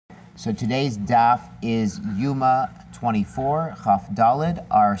So today's daf is Yuma 24, Chaf Dalid.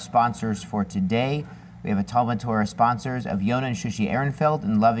 Our sponsors for today, we have a Talmud Torah sponsors of Yona and Shushi Ehrenfeld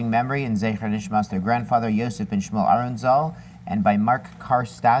in loving memory and Zecher Nishmas, their grandfather Yosef ben Shmuel Aron Zal, and by Mark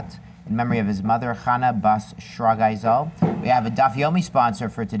Karstadt in memory of his mother Chana Bas Shragai Zal. We have a Daf Yomi sponsor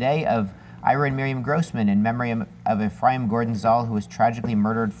for today of Ira and Miriam Grossman in memory of Ephraim Gordon Zal, who was tragically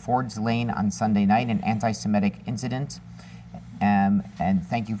murdered Ford's Lane on Sunday night in an anti-Semitic incident. And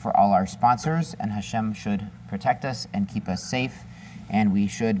thank you for all our sponsors, and Hashem should protect us and keep us safe, and we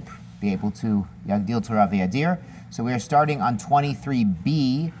should be able to Yagdil Torah V'Yadir. So we are starting on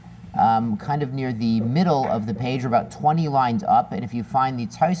 23b, kind of near the middle of the page, or about 20 lines up, and if you find the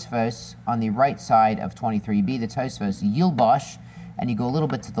Tosfos on the right side of 23b, the Tosfos Yilbosh, and you go a little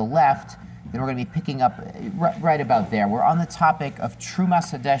bit to the left, then we're going to be picking up right about there. We're on the topic of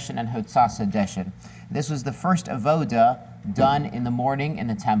Trumas Hadeshin and Hotzas Hadeshin. This was the first avoda done in the morning in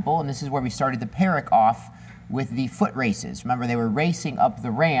the temple, and this is where we started the parak off with the foot races. Remember, they were racing up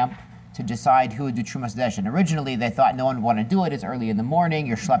the ramp to decide who would do Trumas Hadeshin. Originally, they thought no one would want to do it. It's early in the morning.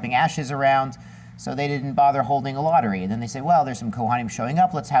 You're schlepping ashes around. So they didn't bother holding a lottery. And then they say, well, there's some Kohanim showing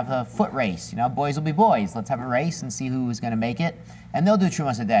up. Let's have a foot race. You know, boys will be boys. Let's have a race and see who's going to make it. And they'll do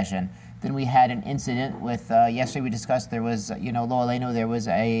Trumas Hadeshin. Then we had an incident with, yesterday we discussed there was, Lo Aleinu, there was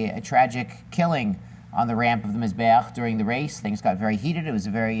a tragic killing on the ramp of the Mizbeach during the race. Things got very heated. It was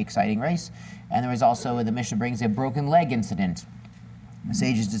a very exciting race. And there was also, the Mishnah brings, a broken leg incident. The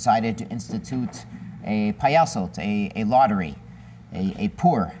sages decided to institute a payasot, a lottery, a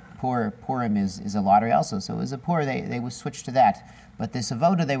pur. Purim is a lottery also, so it was a pur. They would switch to that. But this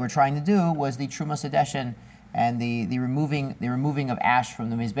avoda they were trying to do was the Trumas Hadeshin and the removing of ash from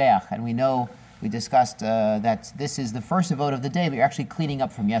the Mizbeach. And we discussed that this is the first avoda of the day, but you're actually cleaning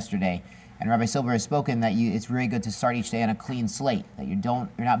up from yesterday. And Rabbi Silber has spoken that it's really good to start each day on a clean slate, that you're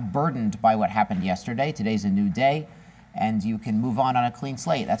not burdened by what happened yesterday. Today's a new day, and you can move on a clean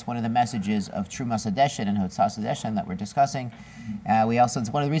slate. That's one of the messages of Trumas Hadeshin and Hotzas Hadeshin that we're discussing. It's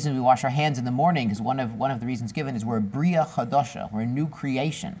one of the reasons we wash our hands in the morning, because one of the reasons given is we're a Bria Chadosha, we're a new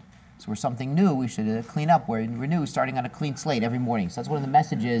creation. So we're something new, we should clean up. We're new, starting on a clean slate every morning. So that's one of the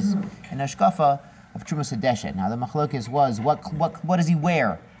messages in Hashkafa of Trumas Hadeshin. Now the machlokes was, what does he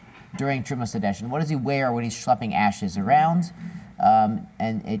wear during Trumas Hadeshin? What does he wear when he's schlepping ashes around?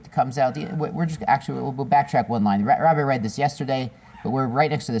 And it comes out, we'll backtrack one line. Rabbi read this yesterday, but we're right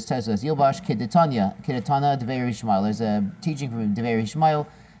next to this Tosfos Yilbash, Kidatana Devei Yishmael. There's a teaching from Devei Yishmael.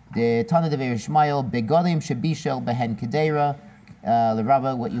 The Tana Devei Yishmael, Begodim Shabishel Behen Kedera, the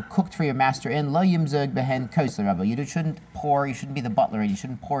Rabba, what you cooked for your master in, Lo Yimzug Behen Kos the Rabba. You shouldn't be the butler, and you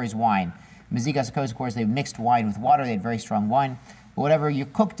shouldn't pour his wine. Mezigas Kos, of course, they mixed wine with water, they had very strong wine. But whatever you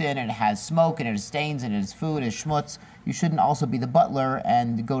cooked in, and it has smoke, and it has stains, and it has food, it has schmutz, you shouldn't also be the butler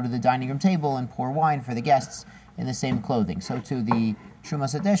and go to the dining room table and pour wine for the guests in the same clothing. So too, the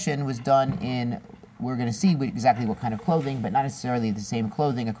Trumas Hadeshin was done in, we're going to see exactly what kind of clothing, but not necessarily the same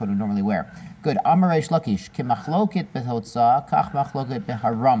clothing a kohen would normally wear. Good. Amaresh Lakish, ki machlokit b'hotzah, kach machlokit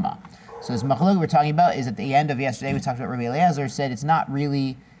b'harama. So this machlokit we're talking about is at the end of yesterday, we talked about Rabbi Eliezer, said it's not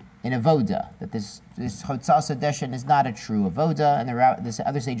really an avoda, that this Hotzas Hadeshin is not a true avoda, and this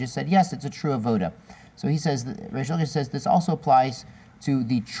other sages said, yes, it's a true avoda. So he says, Reish Lakish says, this also applies to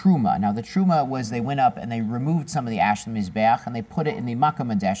the truma. Now the truma was they went up and they removed some of the ash from the Mizbeach, and they put it in the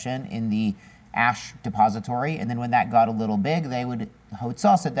Makom Hadeshin, in the ash depository, and then when that got a little big, they would,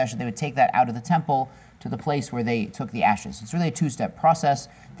 Hotzas Hadeshin, they would take that out of the temple to the place where they took the ashes. It's really a two-step process.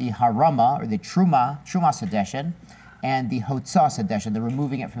 The harama, or the Trumas Hadeshin, and the Hotzas Hadeshin, the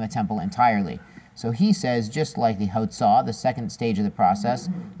removing it from the temple entirely. So he says, just like the Hotzah, the second stage of the process,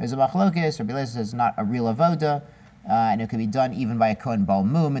 there's a machlokes, or Rabbi Eliezer says it's not a real avoda, and it could be done even by a Kohen Baal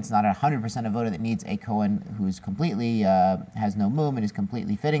Mum. It's not 100% avoda that needs a Kohen who is completely, has no mum and is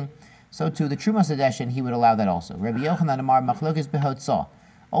completely fitting. So to the Trumas Hadeshin, he would allow that also. Rabbi Yochanan Amar machlokes behotzah.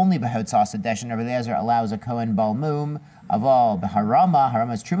 Only behotzas Hadeshin, Rabbi Eliezer allows a Kohen Baal Mum. Aval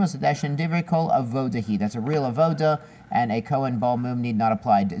harama's Trumas Hadeshin, divrei kol avodahi. That's a real avoda, and a Kohen Baal Mum need not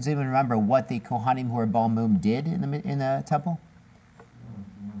apply. Does anyone remember what the Kohanim who are Baal Mum did in the temple?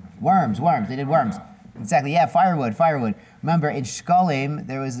 Worms. They did worms. Exactly. Yeah, firewood. Remember in Shkolim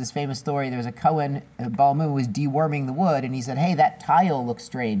there was this famous story. There was a Kohen Baal Mum who was deworming the wood, and he said, "Hey, that tile looks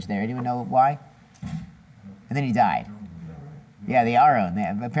strange there." Anyone know why? And then he died. Yeah, the Aron.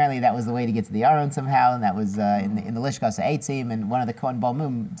 Apparently that was the way to get to the Aron somehow, and that was in the Lishkas Eitzim, and one of the Kohen Baal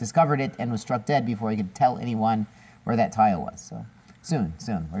Mum discovered it and was struck dead before he could tell anyone where that tile was. So soon.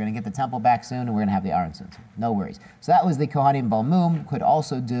 We're going to get the temple back soon, and we're going to have the Aron soon. So no worries. So that was the Kohanim Baal Mum. Could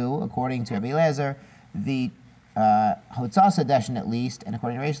also do, according to Rabbi Eliezer, the Hotzas Adeshin at least, and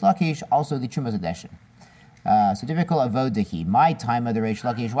according to Reish Lakish, also the Trumas Adeshin. So difficult avodahi. My time of the Reish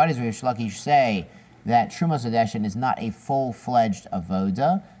Lakish. Why does Reish Lakish say that Trumas Adeshin is not a full-fledged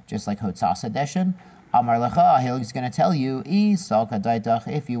avoda, just like Hotzas Adeshin? Amar Lecha, he's going to tell you,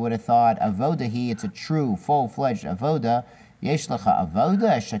 if you would have thought avodahi, it's a true, full-fledged avoda. Yesh lecha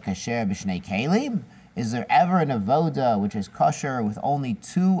avoda shekasher b'shnei kelim. Is there ever an avoda which is kosher with only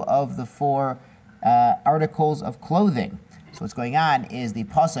 2 of the 4 articles of clothing? So what's going on is the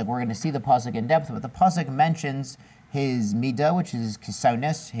pasuk. We're going to see the pasuk in depth, but the pasuk mentions his midah, which is his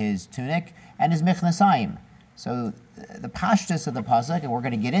kisonis, his tunic, and his michnasayim. So the pashtus of the pasuk, and we're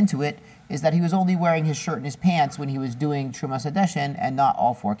going to get into it, is that he was only wearing his shirt and his pants when he was doing Trumas Hadeshin, and not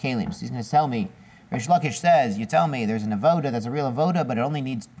all 4 kelim. So he's going to tell me. Reish Lakish says, you tell me there's an avoda that's a real avoda, but it only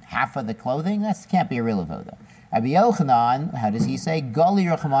needs half of the clothing? That can't be a real avoda. Rabbi Yochanan, how does he say? Gali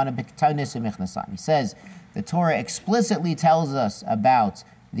Rachamana b'ketonis u'michnasayim. He says, the Torah explicitly tells us about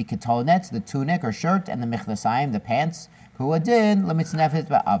the ketonet, the tunic or shirt, and the michnasayim, the pants. Huadin lemitznefet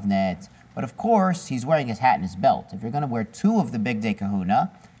ba'avnet. But of course, he's wearing his hat and his belt. If you're going to wear 2 of the big day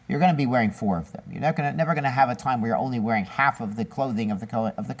kahuna, you're going to be wearing 4 of them. You're never going to have a time where you're only wearing half of the clothing of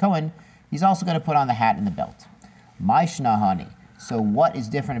the Kohen. He's also going to put on the hat and the belt. Maishnahani. So what is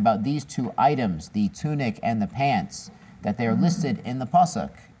different about these 2 items, the tunic and the pants, that they are listed in the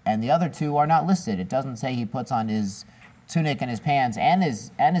pasuk, and the other 2 are not listed? It doesn't say he puts on his tunic and his pants and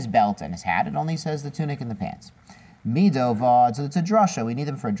his belt and his hat. It only says the tunic and the pants. Midovad. So it's a drasha. We need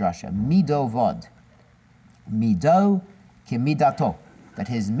them for a drasha. Midovad. Mido kimidato. That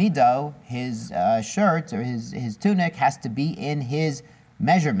his mido, his shirt or his tunic, has to be in his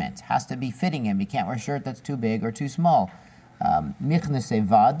measurement, has to be fitting him. He can't wear a shirt that's too big or too small.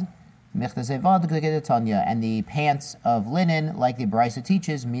 Michnesevad and the pants of linen, like the Brisa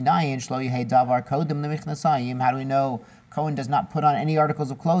teaches, minayin shlo yehei davar kodem lemichnesayim. How do we know Cohen does not put on any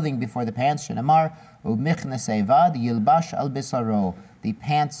articles of clothing before the pants? Shenamar u'michnesevad yilbash al bisaro. The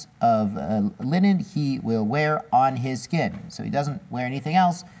pants of linen he will wear on his skin. So he doesn't wear anything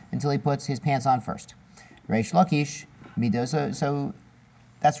else until he puts his pants on first. Reish Lakish mido. So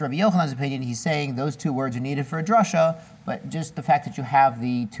that's Rabbi Yochanan's opinion. He's saying those 2 words are needed for a drasha, but just the fact that you have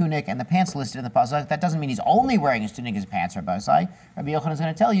the tunic and the pants listed in the pasuk, that doesn't mean he's only wearing his tunic and his pants or basai. Rabbi Yochanan is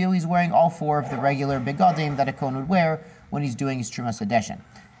going to tell you he's wearing all 4 of the regular begadim that a kohen would wear when he's doing his Trumas Hadeshin.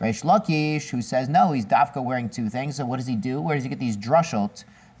 Reish Lakish, who says no, he's dafka wearing 2 things. So what does he do? Where does he get these drashot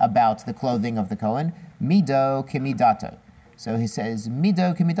about the clothing of the kohen? Mido kimidato. So he says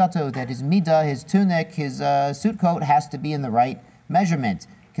mido kimidato, that his midah, his tunic, his suit coat has to be in the right measurement.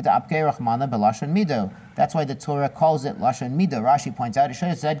 That's why the Torah calls it lashon mido. Rashi points out it should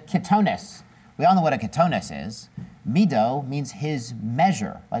have said ketones. We all know what a ketones is. Mido means his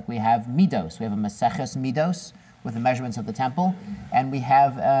measure, like we have midos. We have a maseches midos with the measurements of the temple, and we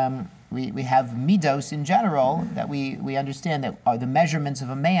have midos in general that we understand that are the measurements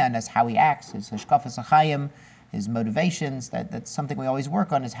of a man as how he acts, his hashkafas achayim, his motivations. That's something we always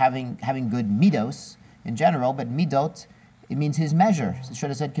work on, is having good midos in general, but midot, it means his measure. So it should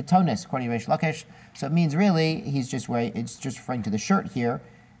have said ketonis, according to Reish Lakish. So it means really it's just referring to the shirt here.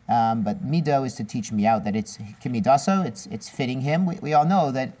 But mido is to teach me out that it's kimidaso, it's fitting him. We all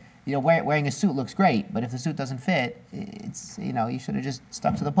know that wearing a suit looks great, but if the suit doesn't fit, it's you should have just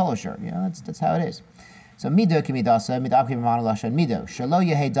stuck to the polo shirt. That's how it is. So mido kimidasa midabki b'manalashon mido shelo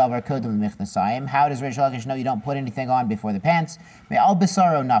yehei davar kodem l'michnasayim. How does Reish Lakish know you don't put anything on before the pants? Me al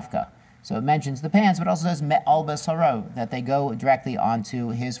bisaro nafka. So it mentions the pants, but also says me'al basaro, that they go directly onto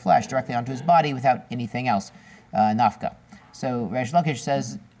his flesh, directly onto his body without anything else, nafka. So Reish Lakish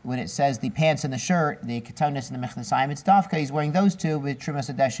says, when it says the pants and the shirt, the ketonis and the michnasayim, it's dafka. He's wearing those 2 with Trumas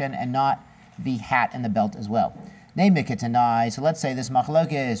Hadeshin and not the hat and the belt as well. Neimiketanai. So let's say this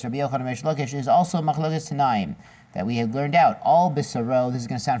machlokes, Rabbi Yochanan Reish Lakish, is also machlokes tanaim that we had learned out. All bisaro. This is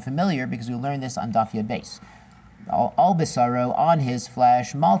going to sound familiar because we learned this on Daf Yud Beis. All bisaro, on his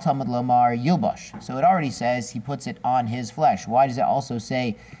flesh, mal tamad lomar yilbash. So it already says he puts it on his flesh. Why does it also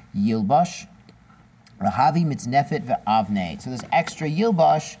say yilbash? Rahavi mitznefet ve'avneit. So this extra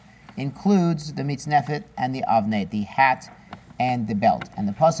yilbash includes the mitznefet and the avneit, the hat and the belt. And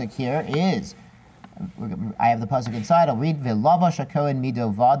the pasuk here is, I have the pasuk inside. I'll read ve'lavash hakohen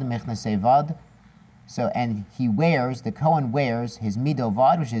mido vad michnasei vad. So, and the Kohen wears his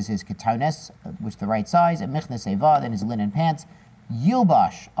midovad, which is his ketones, which is the right size, and michnasei vad, and his linen pants,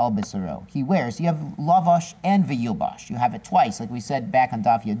 yilbash al bisaro. He wears, you have lavash and v'yilbash. You have it twice, like we said back on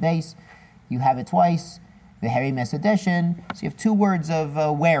Daf Yud Beis. You have it twice, the heri mesadeshin. So you have 2 words of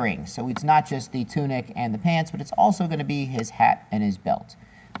wearing. So it's not just the tunic and the pants, but it's also going to be his hat and his belt.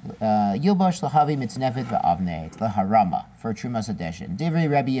 Yilbosh lahavi mitznefet va'avne. It's laharama for Trumas Hadeshin. Divrei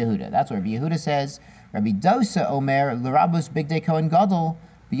Rabbi Yehuda. That's what Rabbi Yehuda says. Rabbi Dosa Omer l'rabus bigdei Kohen Gadol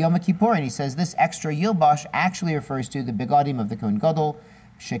b'Yom Kippur. And he says this extra Yilbosh actually refers to the begadim of the Kohen Gadol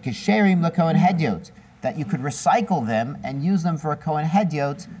shekesherim leKohen Hedyot, that you could recycle them and use them for a Kohen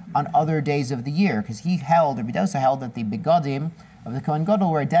Hedyot on other days of the year. Because Rabbi Dosa held that the begadim of the Kohen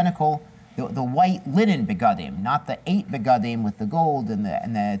Gadol were identical, the white linen begadim, not the 8 begadim with the gold and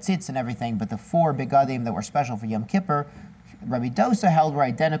the tzitz and everything, but the 4 begadim that were special for Yom Kippur. Rabbi Dosa held were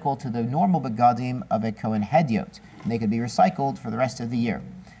identical to the normal begadim of a Kohen Hedyot, and they could be recycled for the rest of the year,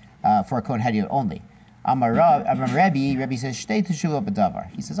 for a Kohen Hedyot only. Amar Rabbi says, Shtei teshuva b'davar.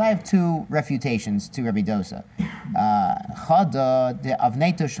 He says, I have 2 refutations to Rabbi Dosa. Chada de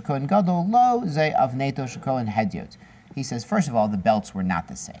avneto shekohen gadol lo ze avneto shekohen hedyot. He says, first of all, the belts were not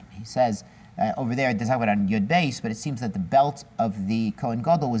the same. He says, over there, it does talk about on Yud Beis, but it seems that the belt of the Kohen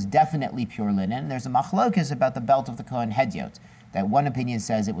Gadol was definitely pure linen. There's a machlokas about the belt of the Kohen Hedyot. That one opinion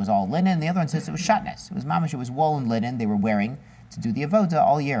says it was all linen, the other one says it was shatnez. It was mamash, it was woolen linen they were wearing to do the avoda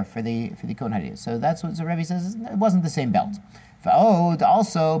all year for the Kohen Hedyot. So that's what the Rebbe says, it wasn't the same belt. Va'od,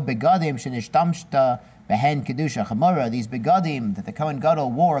 also, begadim shenishtamshta behen kedusha chamora, these begadim that the Kohen Gadol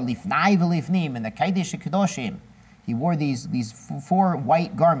wore, lifnai v'lifnim, in the Kaidish Kedoshim. He wore these 4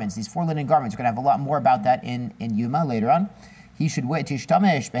 white garments, these 4 linen garments. We're going to have a lot more about that in Yuma later on. He should wear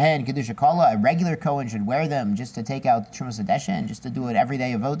tishtamesh behen kedusha kala. A regular Kohen should wear them just to take out Trumas Hadeshin, just to do it every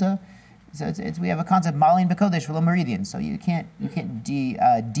day avoda. So we have a concept malin bekodesh for meridian. So you can't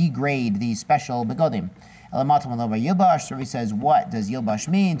degrade these special begodim. Elamatam lo yilbash. So he says, what does yilbash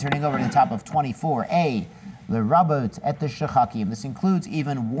mean? Turning over to the top of 24a, the rabot et the shechakim. This includes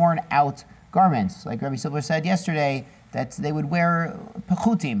even worn out garments, like Rabbi Silver said yesterday, that they would wear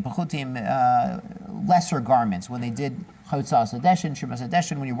pechutim, lesser garments. When they did Chotzas Hadeshin, Trumas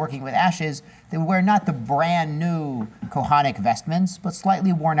Hadeshin, when you're working with ashes, they would wear not the brand new Kohanic vestments, but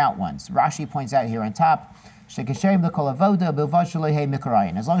slightly worn out ones. Rashi points out here on top, as long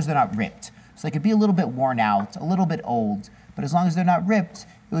as they're not ripped. So they could be a little bit worn out, a little bit old, but as long as they're not ripped,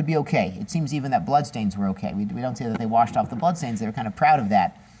 it would be okay. It seems even that bloodstains were okay. We don't say that they washed off the bloodstains. They were kind of proud of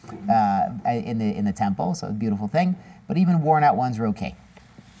that in the temple, so a beautiful thing. But even worn out ones were okay.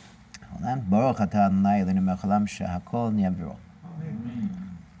 Baruch atah Adonai Eloheinu melech haolam shehakol nהיה b'doro.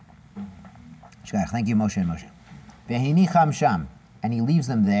 Thank you, Moshe and Moshe. V'hinicham sham, and he leaves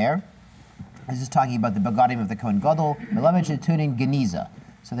them there. This is talking about the begadim of the Kohen Gadol. Melamed shetunin geniza.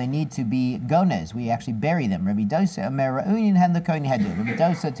 So they need to be gones. We actually bury them. Rabbi Dosa Omer ra'unin hen leKohen Hedyot. Rabbi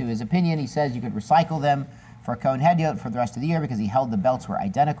Dosa, to his opinion, he says you could recycle them for Kohen Hedyot for the rest of the year because he held the belts were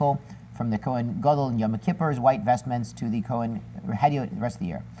identical from the Kohen Gadol and Yom Kippur's white vestments to the Kohen Hedyot the rest of the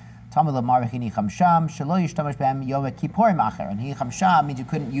year. Talmud Lamar v'chinicham sham shelo yishtamesh behem Yom Kippurim acher. And hinicham sham means you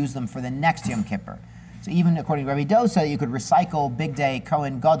couldn't use them for the next Yom Kippur. So even according to Rabbi Dosa, you could recycle big day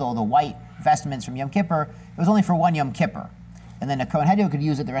Kohen Gadol, the white vestments from Yom Kippur. It was only for one Yom Kippur. And then a Kohen Hedyot could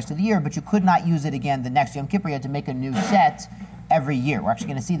use it the rest of the year, but you could not use it again the next Yom Kippur. You had to make a new set every year. We're actually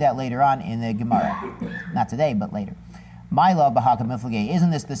going to see that later on in the Gemara. Not today, but later. My love, Bahaka Miflagei. Isn't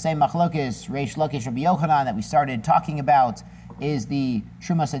this the same machlokes, Reish Lakish Rabbi Yochanan, that we started talking about? Is the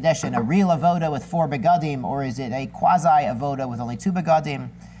Trumas Hadeshin a real avoda with 4 begadim, or is it a quasi avoda with only 2 begadim?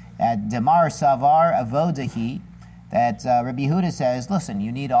 Demar Savar Avodahi, that Rabbi Yehuda says, listen,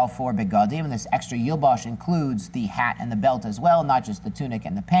 you need all 4 begadim, and this extra yilbash includes the hat and the belt as well, not just the tunic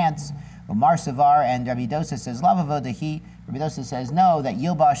and the pants. Umar Savar, and Rabbi Dosa says, Lav Avodahi. Rabbi Dosa says, no, that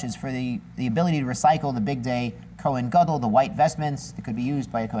yilbash is for the ability to recycle the big day Kohen Gadol, the white vestments that could be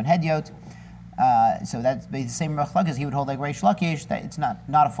used by a Kohen Hedyot. So that's the same machlokes as he would hold like Reish Lakish, that it's not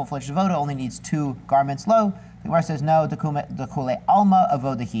a full-fledged avoda, only needs 2 garments low. The Gemara says, no, the kule alma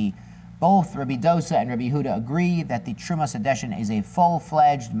avodahi. Both Rabbi Dosa and Rabbi Yehuda agree that the Trumas Hadeshin is a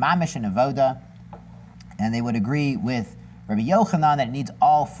full-fledged mamish and avoda, and they would agree with Rabbi Yochanan that it needs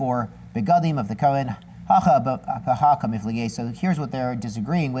all 4 begadim of the Kohen. So here's what they're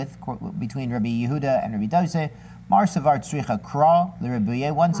disagreeing with between Rabbi Yehuda and Rabbi Dosa. Mar Savar Tzricha Kra, the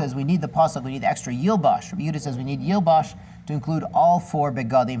Rabbi. One says we need the pasuk, we need the extra yilbash. Rabbi Yehuda says we need yilbash to include all 4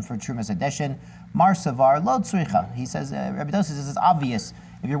 begadim for Trumas Hadeshin. Mar Savar Lo Tzricha. He says, Rabbi Dosa says it's obvious.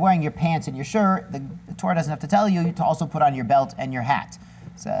 If you're wearing your pants and your shirt, the Torah doesn't have to tell you to also put on your belt and your hat.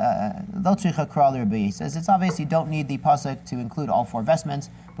 So, Lo Tzricha Kra, the Rabbi. He says it's obvious you don't need the pasuk to include all 4 vestments,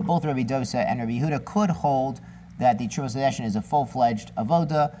 but both Rabbi Dosa and Rabbi Yehuda could hold that the Trumas Hadeshin is a full-fledged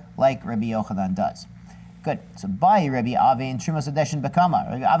avoda like Rabbi Yochanan does. Good. So by Rabbi Avin, Trumas Hadeshin Bekama.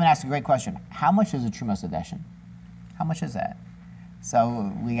 Rabbi Avin asked a great question. How much is a Trumas Hadeshin? How much is that?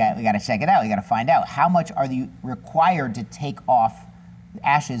 So we got to check it out. We got to find out how much are you required to take off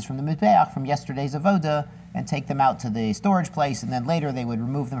ashes from the Mizbeach from yesterday's Avoda and take them out to the storage place, and then later they would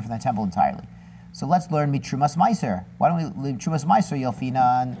remove them from the temple entirely. So let's learn Mitrumas Meiser. Why don't we leave Trumas Meiser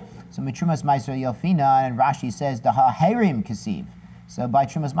Yelfinan? So Mitrumas Meiser Yelfinan, and Rashi says the Herim Kasiv. So by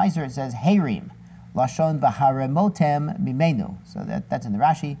Trumas Meiser it says Herim. Lashon v'haremotem mimenu. So that's in the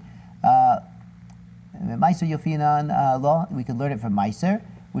Rashi. Meiser Yofinan law. We could learn it from Meiser,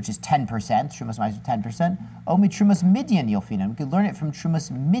 which is 10%. Trumas Meiser 10%. Omi Trumas Midian Yofinan. We could learn it from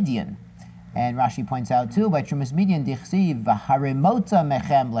Trumas Midian. And Rashi points out too by Trumas Midian dichsiv v'haremota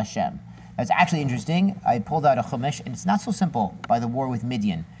mechem lashem. That's actually interesting. I pulled out a chumash, and it's not so simple by the war with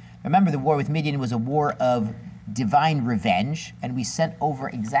Midian. Remember, the war with Midian was a war of divine revenge, and we sent over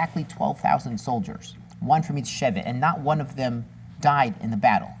exactly 12,000 soldiers, one from each shevet, and not one of them died in the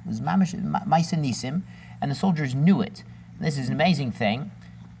battle. It was Maisa Nisim, and the soldiers knew it. And this is an amazing thing.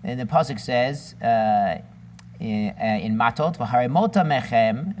 And the pasuk says in Matot, "V'haremota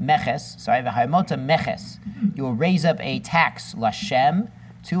meches." You will raise up a tax lashem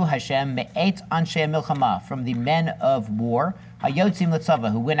to Hashem me'et anshe milchama, from the men of war, hayotzim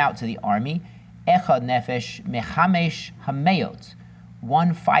letzava, who went out to the army. Echad nefesh mechamesh hameot,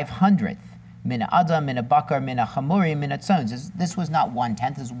 1/500th, min adam, min bakar, min chamurim, min tzons. This was not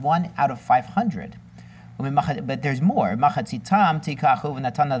 1/10; this was 1 out of 500. But there's more. Machatzitam tikachu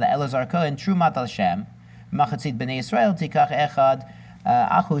v'natana the Elazar Kohen trumat al Shem. Machatzit bnei Yisrael tikach echad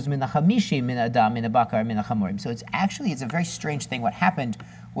achuz min chamishi min adam, min bakar, min chamurim. So it's a very strange thing. What happened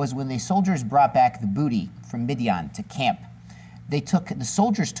was when the soldiers brought back the booty from Midian to camp, the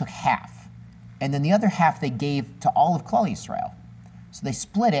soldiers took half. And then the other half they gave to all of Klal Yisrael. So they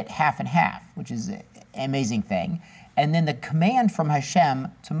split it half and half, which is an amazing thing. And then the command from Hashem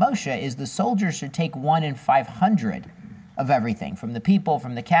to Moshe is the soldiers should take 1 in 500 of everything, from the people,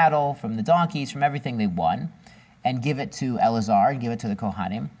 from the cattle, from the donkeys, from everything they won, and give it to Elazar and give it to the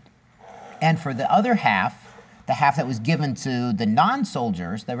Kohanim. And for the other half, the half that was given to the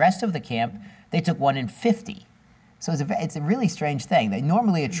non-soldiers, the rest of the camp, they took 1 in 50. So it's a really strange thing.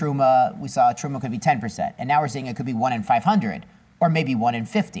 Normally we saw a truma could be 10%, and now we're seeing it could be 1 in 500, or maybe 1 in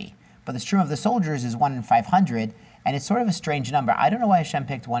 50. But the truma of the soldiers is 1 in 500, and it's sort of a strange number. I don't know why Hashem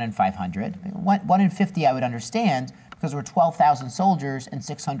picked 1 in 500. 1 in 50 I would understand, because there were 12,000 soldiers and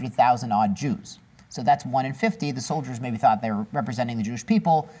 600,000 odd Jews. So that's 1 in 50. The soldiers maybe thought they were representing the Jewish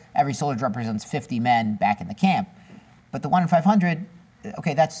people. Every soldier represents 50 men back in the camp. But the 1 in 500,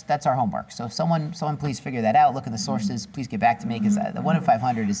 okay, that's our homework. So if someone please figure that out. Look at the sources. Please get back to me, because the 1 in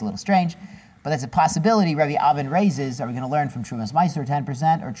 500 is a little strange. But that's a possibility Rabbi Avin raises. Are we going to learn from Trumas Meiser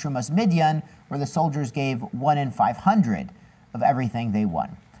 10% or Trumas Midian, where the soldiers gave 1 in 500 of everything they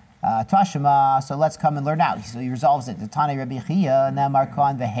won? Tashima, so let's come and learn out. So he resolves it. The Tani Rabbi Chia, Namar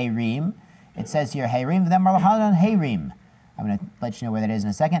Khan Veherim. It says here Herim, then Malahalan Herim. I'm going to let you know where that is in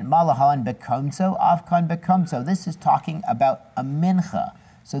a second. Malahalan Bekomso, Avkan Bekomso. This is talking about a mincha.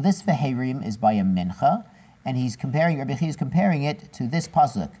 So this Veherim is by a mincha, and Rabbi Chia is comparing it to this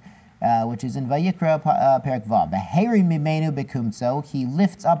pasuk, which is in Vayikra Perek Vav. Veherim mimenu bekumso. He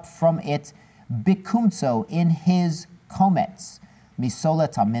lifts up from it bekumso in his komets.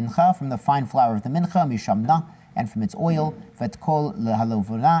 Misolet mincha, from the fine flour of the mincha, mishamna, and from its oil, vetkol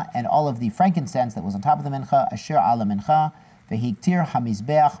lehalovuna, and all of the frankincense that was on top of the mincha, asher ala mincha, vehiktir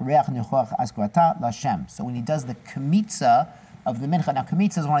hamizbeach reach nichoach askrata lashem. So when he does the kamitza of the mincha, now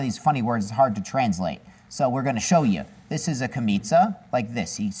kamitza is one of these funny words, it's hard to translate. So we're going to show you. This is a kamitza, like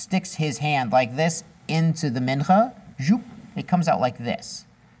this. He sticks his hand like this into the mincha, zoop, it comes out like this.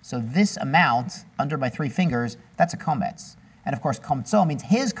 So this amount, under my 3 fingers, that's a kometz. And of course, komtzo means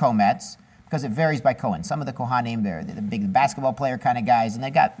his kometz, because it varies by Kohen. Some of the Kohanim, they're the big basketball player kind of guys, and they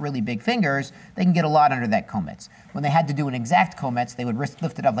got really big fingers. They can get a lot under that kometz. When they had to do an exact kometz, they would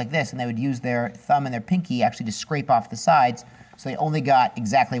lift it up like this, and they would use their thumb and their pinky actually to scrape off the sides, so they only got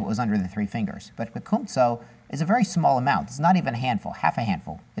exactly what was under the 3 fingers. But kumtzo is a very small amount. It's not even a handful, half a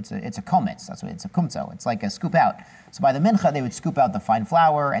handful. It's a kometz. That's what it's a kumtzo. It's like a scoop out. So by the mincha, they would scoop out the fine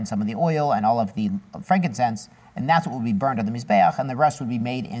flour and some of the oil and all of the frankincense, and that's what would be burned on the mizbeach, and the rest would be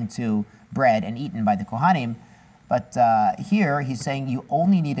made into bread and eaten by the Kohanim. But here he's saying you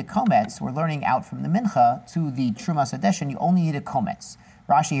only need a kometz. We're learning out from the mincha to the Trumas Hadeshin, you only need a kometz.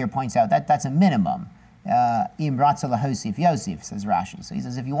 Rashi here points out that that's a minimum. Im ratza lahosif Yosef, says Rashi. So he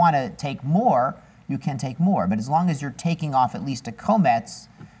says if you want to take more, you can take more. But as long as you're taking off at least a kometz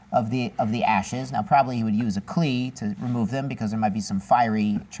of the ashes, now probably he would use a kli to remove them because there might be some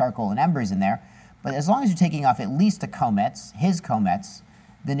fiery charcoal and embers in there. But as long as you're taking off at least a kometz, his kometz,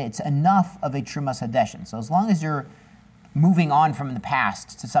 then it's enough of a Trumas Hadeshin. So as long as you're moving on from the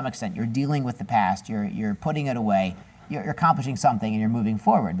past to some extent, you're dealing with the past, you're putting it away, you're accomplishing something and you're moving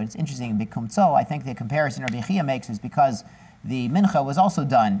forward. But it's interesting, Bikumtso, I think the comparison Rabbi Chia makes is because the mincha was also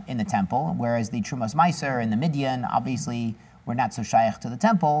done in the temple, whereas the Trumas Meiser and the Midyan obviously were not so shaykh to the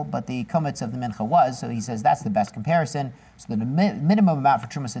temple, but the kumitz of the mincha was. So he says that's the best comparison. So the minimum amount for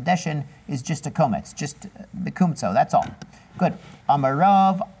Trumas Hadeshin is just a kumitz, just Bikumtso, that's all. Good.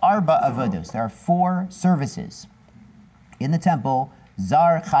 Amarav Arba Avodos. There are 4 services in the temple.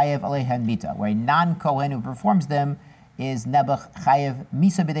 Zar Chayev Alehen Mita, where a non-Kohen who performs them is Nebuch Chayev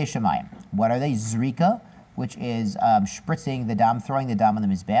Misa B'dei Shemayim. What are they? Zrika, which is spritzing the dam, throwing the dam on the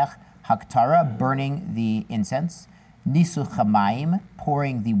Mizbech. Haktara, burning the incense. Nisuch Hamayim,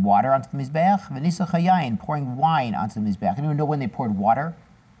 pouring the water onto the Mizbech. V'nisuch Hayayin, pouring wine onto the Mizbech. Anyone know when they poured water?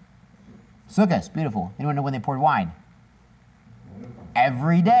 Sukkot, beautiful. Anyone know when they poured wine?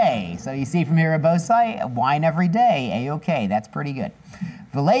 Every day. So you see from here, Rabosai, wine every day. A-okay, that's pretty good.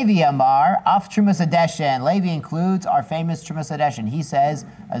 V'Levi Amar, Af Trumas Hadeshin. Levi includes our famous Trumas Hadeshin. He says,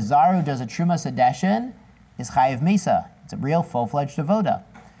 a Zaru does a Trumas Hadeshin is Chayiv Misa. It's a real full-fledged avoda.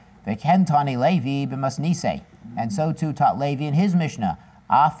 V'ken Tani Levi b'mas Nisei. And so too taught Levi in his Mishnah,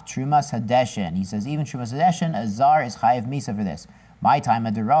 Af Trumas Hadeshin. He says, even Trumas Hadeshin, a Zar is Chayiv Misa for this. My time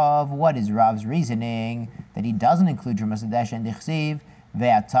at the Rav, what is Rav's reasoning that he doesn't include Trumas Hadeshin? Dichsiv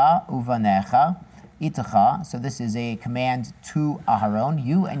ve'ata uvanecha itacha. So this is a command to Aharon,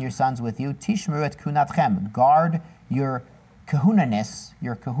 you and your sons with you. Tishmeru et kunatchem, guard your kahunaness,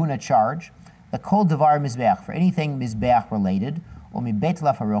 your kahuna charge. The kol devar mizbeach, for anything mizbeach related, or mibet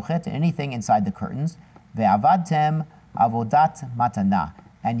lafarochet, anything inside the curtains. Ve'avadtem avodat matana,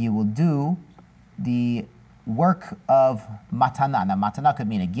 and you will do the work of matana. Now, matana could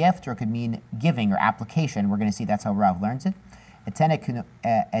mean a gift or it could mean giving or application. We're going to see that's how Rav learns it. Eten et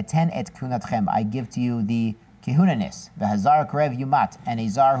kunatchem, I give to you the kehunanis. V'hazar karev yumat, and a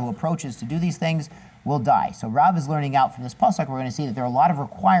zar who approaches to do these things will die. So Rav is learning out from this pasuk. We're going to see that there are a lot of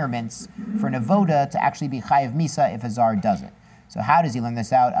requirements for an avoda to actually be chayiv misa if a zar does it. So how does he learn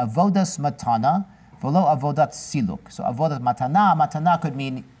this out? Avodas matana, v'lo avodat siluk. So avodat matana could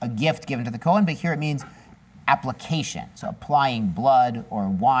mean a gift given to the Kohen, but here it means application. So applying blood or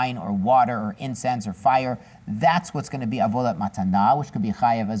wine or water or incense or fire, that's what's going to be avodat matana, which could be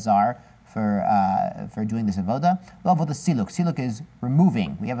chayav azar for doing this avoda. Avodat siluk. Siluk is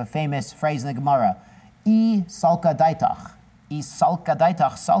removing. We have a famous phrase in the Gemara, I salka daitach. I salka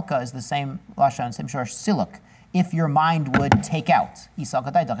daitach. Salka is the same lashon, same shor, siluk. If your mind would take out,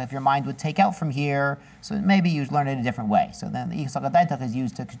 if your mind would take out from here, so maybe you learn it a different way. So then the isakadaitach is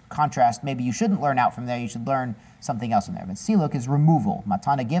used to contrast, maybe you shouldn't learn out from there, you should learn something else from there. But siluk is removal,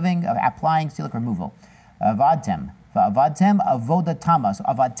 matana giving, applying, siluk removal. Avadtem, avodatama. So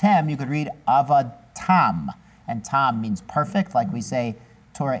avadtem, you could read avadtam, and tam means perfect, like we say,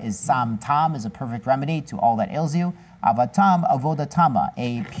 Torah is sam tam, is a perfect remedy to all that ails you. Avatam, avodatama,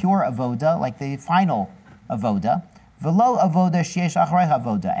 a pure avoda, like the final avoda, velo avoda sheyesh achrei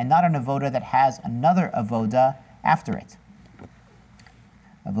avoda, and not an avoda that has another avoda after it.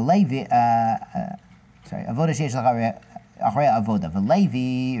 Avoda sheyesh achrei avoda.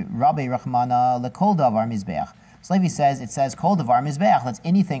 V'levi Rabbi Rachmana lekol davar mizbeach. So Levi says, it says kol davar mizbeach. That's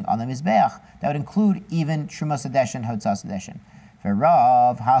anything on the mizbeach. That would include even Trumas Hadeshin, Hotzas Hadeshin.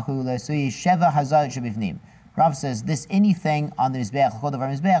 V'Rav hahu lesui sheva hazal shebifnim. Rav says this anything on the mizbeach, kol davar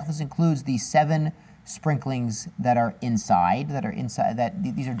mizbeach. This includes the 7 sprinklings that are inside, that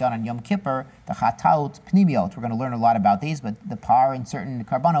these are done on Yom Kippur, the chataot pnimiot. We're going to learn a lot about these, but the par and certain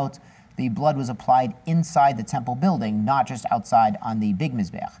karbanot, the blood was applied inside the temple building, not just outside on the big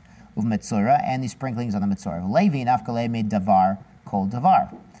mizbech. Uv metzora, and the sprinklings on the metzora. Levi nafkale made davar kol davar.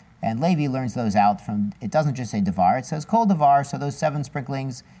 And Levi learns those out from, it doesn't just say davar, it says kol davar, so those 7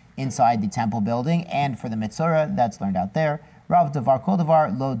 sprinklings inside the temple building, and for the metzora, that's learned out there. Rav davar kol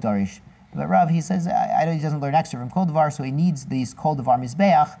davar lo darish. But Rav, he says, I know he doesn't learn extra from Kol Davar, so he needs these Kol Davar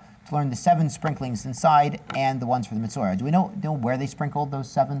Mizbeach to learn the 7 sprinklings inside and the ones for the Mitzorah. Do we know where they sprinkled those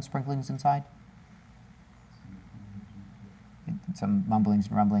 7 sprinklings inside? Some mumblings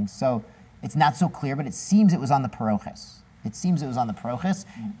and rumblings. So it's not so clear, but it seems it was on the Parochis.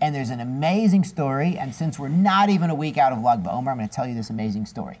 And there's an amazing story, and since we're not even a week out of Lag BaOmer, I'm going to tell you this amazing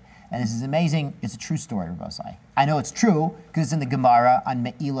story. And this is amazing. It's a true story, Rabosai. I know it's true because it's in the Gemara on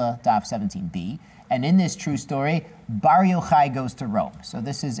Me'ila Daf 17b. And in this true story, Bar Yochai goes to Rome. So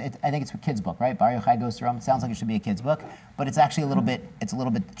this is, I think it's a kid's book, right? Bar Yochai goes to Rome. It sounds like it should be a kid's book, but it's actually a little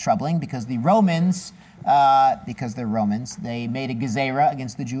bit troubling because the Romans, because they're Romans, they made a gezerah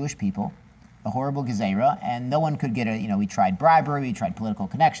against the Jewish people, a horrible gezerah, and no one could get it. We tried bribery, we tried political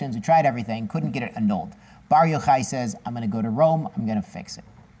connections, we tried everything, couldn't get it annulled. Bar Yochai says, I'm going to go to Rome, I'm going to fix it.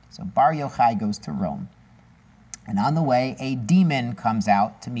 So Bar Yochai goes to Rome, And on the way, a demon comes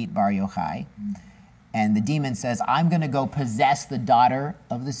out to meet Bar Yochai. And the demon says, I'm going to go possess the daughter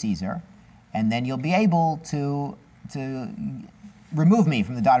of the Caesar, and then you'll be able to remove me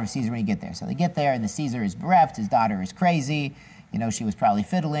from the daughter of Caesar when you get there. So they get there, and the Caesar is bereft. His daughter is crazy. She was probably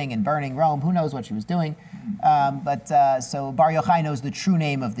fiddling and burning Rome. Who knows what she was doing? So Bar Yochai knows the true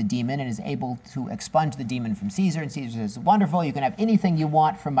name of the demon and is able to expunge the demon from Caesar. And Caesar says, wonderful, you can have anything you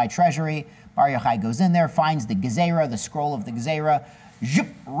want from my treasury. Bar Yochai goes in there, finds the Gezerah, the scroll of the Gezerah,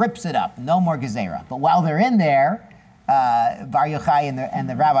 rips it up. No more Gezerah. But while they're in there, Bar Yochai and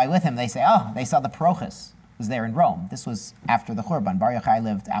the rabbi with him, they say, they saw the Parochus was there in Rome. This was after the Churban. Bar Yochai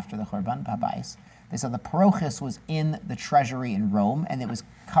lived after the Churban, Babais. They saw the Parochus was in the treasury in Rome, and it was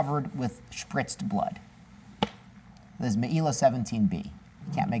covered with spritzed blood. There's Me'ilah 17b. You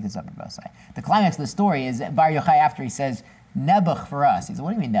can't make this up at both sides. The climax of the story is Bar Yochai, after he says, Nebuch for us. He says, what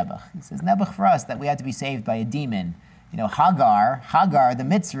do you mean Nebuch? He says, Nebuch for us, that we had to be saved by a demon. Hagar, the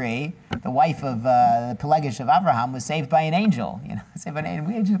Mitzri, the wife of Pelegish of Abraham, was saved by an angel. Saved by an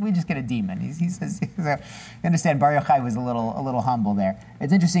angel. We just get a demon. He says, you understand, Bar Yochai was a little humble there.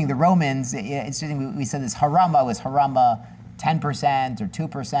 It's interesting. The Romans. It's interesting. We said this harama was harama 10% or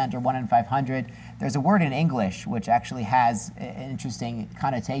 2% or 1 in 500. There's a word in English which actually has an interesting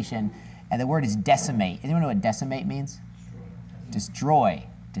connotation, and the word is decimate. Anyone know what decimate means? Destroy.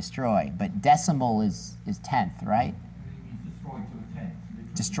 But decimal is tenth, right?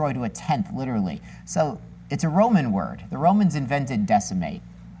 Destroy to a tenth, literally. So it's a Roman word. The Romans invented decimate.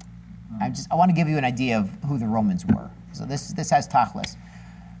 I want to give you an idea of who the Romans were. So this has tachlis.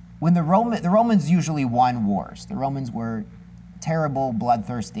 When the Romans usually won wars. The Romans were terrible,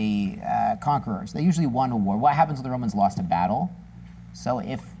 bloodthirsty conquerors. They usually won a war. What happens when the Romans lost a battle? So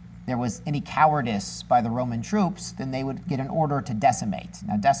if there was any cowardice by the Roman troops, then they would get an order to decimate.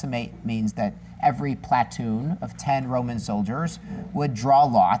 Now, decimate means that every platoon of 10 Roman soldiers would draw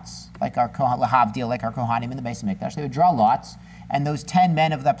lots, like our Lahavdil, like our Kohanim in the Beis Hamikdash. They would draw lots, and those 10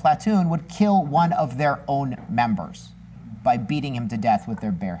 men of that platoon would kill one of their own members by beating him to death with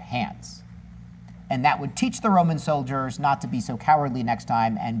their bare hands. And that would teach the Roman soldiers not to be so cowardly next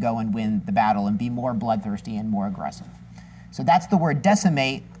time and go and win the battle and be more bloodthirsty and more aggressive. So that's the word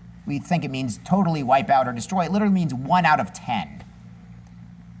decimate. We think it means totally wipe out or destroy. It literally means 1 out of 10.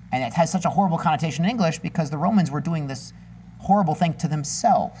 And it has such a horrible connotation in English because the Romans were doing this horrible thing to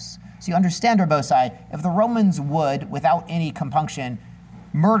themselves. So you understand, Rabbosai, if the Romans would, without any compunction,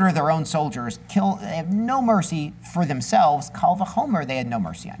 murder their own soldiers, they have no mercy for themselves, Kal v'chomer, they had no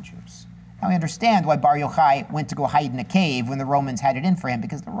mercy on Jews. Now we understand why Bar Yochai went to go hide in a cave when the Romans had it in for him,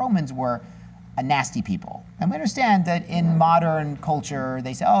 because the Romans were a nasty people. And we understand that in modern culture,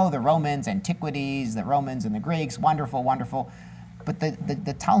 they say, the Romans, antiquities, the Romans and the Greeks, wonderful, wonderful. But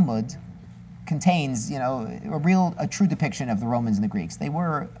the Talmud contains, a true depiction of the Romans and the Greeks. They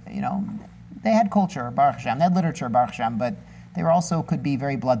were, they had culture, Baruch Hashem, they had literature, Baruch Hashem, but they were also could be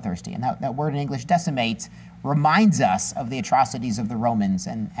very bloodthirsty. And that word in English, decimate, reminds us of the atrocities of the Romans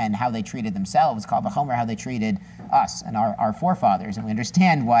and how they treated themselves, Kal v'chomer, how they treated us and our forefathers. And we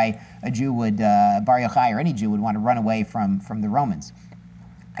understand why a Jew would, Bar Yochai or any Jew would want to run away from the Romans.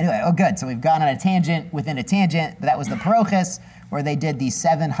 Anyway, good. So we've gone on a tangent within a tangent, but that was the Parochus, where they did these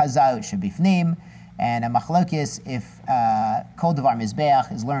 7 hazayot shebifnim, and a machlokes if kol devar mizbeach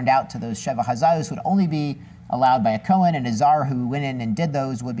is learned out to those 7 hazayos would only be allowed by a Kohen, and a Zar who went in and did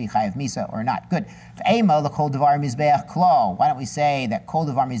those would be chayav misa or not. Good. V'ema l'kol devar mizbeach klal. Why don't we say that kol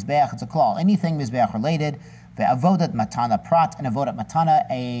devar mizbeach is a klal? Anything mizbeach related. Ve'avodat matana prat, and avodat matana,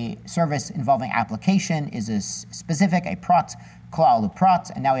 a service involving application, is a specific, a prat, klal prat,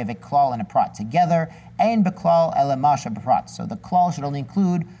 and now we have a klal and a prat together. Ein beklal elamasha b'prat. So the klal should only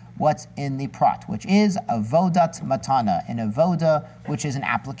include what's in the prat, which is avodat matana, an avoda, which is an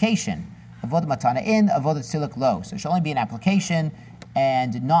application. Avodat matana in, avodat siluk lo. So it should only be an application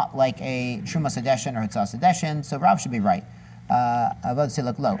and not like a truma sedeshin or hitzah sedeshin. So Rav should be right. Avodat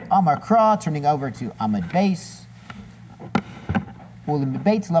siluk lo. Amar kra, turning over to Amud Beis.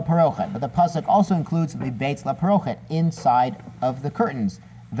 U'lemibeit la parochet. But the pasuk also includes mibeit la parochet, inside of the curtains.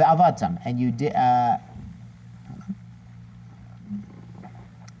 Ve'avatam. And you did.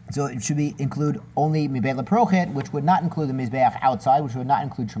 So it should include only mibeit la parochet, which would not include the mizbeach outside, which would not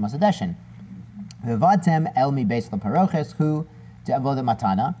include truma sedeshin. Ve'avatem el mibeit la paroches hu to avoda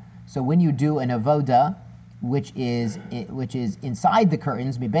matana. So when you do an avoda, which is inside the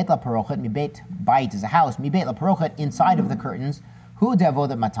curtains, mibeit la parochet, mibeit bait is a house, mibeit la parochet, inside of the curtains, hu de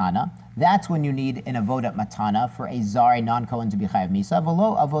avoda matana. That's when you need an avoda matana for a zar, a non-kohen, to be chayav misa,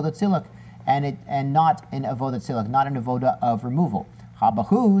 v'lo avoda tziluk, and not an avoda tziluk, not an avoda of removal.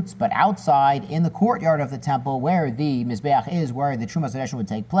 Habachutz, but outside in the courtyard of the temple where the Mizbeach is, where the Trumas Hadeshim would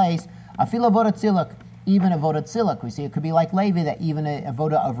take place, Afil Avodat Tziluk, even Avodat Tziluk. We see it could be like Levi, that even a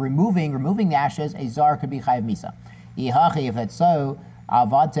avoda of removing the ashes, a Zar could be Chayav Misa. Ihachi, if that's so,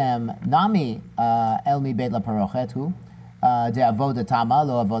 Avatem Nami Elmi Beit La Parochet Hu. De avoda tama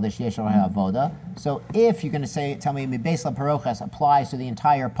lo avoda sheyesh avoda. So if you're going to tell me Beis La Paroches applies to the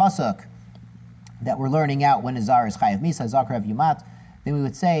entire pasuk that we're learning out when a Zar is Chayav Misa, Zakar Yumat, then we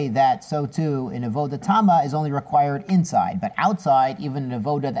would say that so too an avoda tama is only required inside, but outside, even an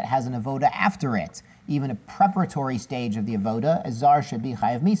avoda that has an avoda after it, even a preparatory stage of the avoda, a Zar should be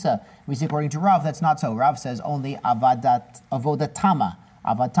Chayav Misa. We see according to Rav that's not so. Rav says only avoda tama,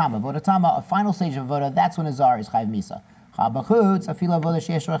 avoda tama, a final stage of avoda, that's when a Zar is Chayav Misa. Chabachutz, afila avoda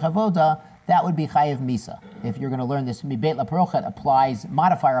sheyesh avoda, that would be Chayav Misa. If you're going to learn this, Mibeit La Parochet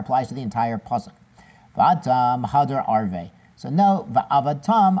modifier applies to the entire pasuk. Vadtam hadar arve. So no,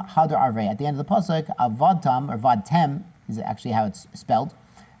 va'avadtam hadar arve. At the end of the pasuk, avadtam or vadtem is actually how it's spelled.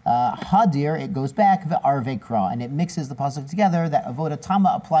 Hadir, it goes back ve'arve kra, and it mixes the pasuk together. That avoda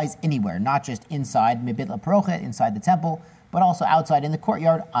tama applies anywhere, not just inside Mibeit La Parochet, inside the temple, but also outside in the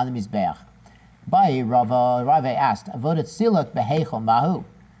courtyard on the mizbeach. By Rave asked, avodat tziluk beheichel mahu.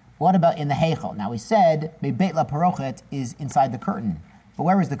 What about in the heichel? Now we said Mibeit La Parochet is inside the curtain. But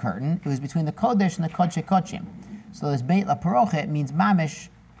where was the curtain? It was between the Kodesh and the Kodesh Kodshim. So this Beit La Parochet means mamish,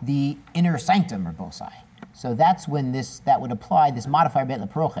 the inner sanctum, Rabosai. So that's when that would apply, this modifier Beit La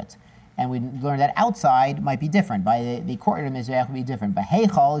Parochet. And we learned that outside might be different. By the courtyard of Mizbeach would be different. But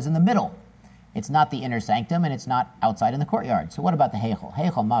heichel is in the middle. It's not the inner sanctum, and it's not outside in the courtyard. So what about the heichel?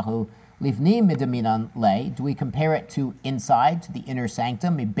 Heichel mahu livni midaminan le. Do we compare it to inside, to the inner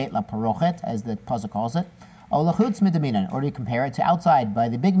sanctum, Beit La Parochet, as the pasuk calls it? Olachutz midaminan, or do you compare it to outside by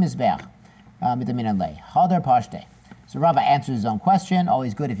the big mizbeach, midaminan le? Hadar pashte. So Rava answers his own question.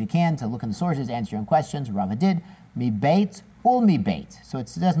 Always good if you can to look in the sources, answer your own questions. Rava did. Mi beit ul mi beit. So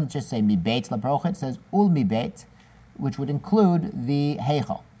it doesn't just say mi beit la parochet. It says ul mi beit, which would include the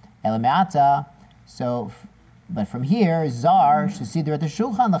heichel. Elameata. So, but from here, zar shesider at the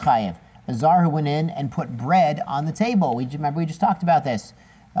shulchan l'chayev. A zar who went in and put bread on the table. Remember we just talked about this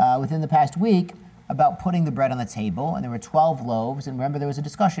within the past week, about putting the bread on the table, and there were 12 loaves, and remember there was a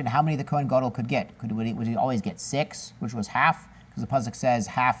discussion how many the Kohen Gadol could get. Would he always get 6, which was half, because the pasuk says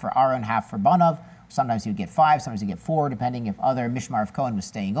half for Aaron, half for Banav. Sometimes he would get 5, sometimes he'd get 4, depending if other Mishmar of Kohen was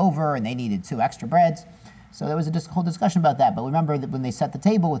staying over, and they needed 2 extra breads. So there was a whole discussion about that, but remember that when they set the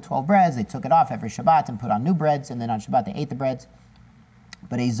table with 12 breads, they took it off every Shabbat and put on new breads, and then on Shabbat they ate the breads.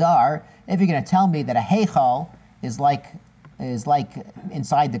 But a zar, if you're going to tell me that a heichal is like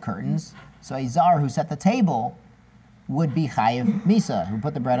inside the curtains, so a zar who set the table would be chayiv misa, who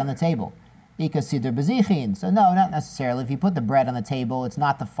put the bread on the table. Ika siddur bazichin. So no, not necessarily. If you put the bread on the table, it's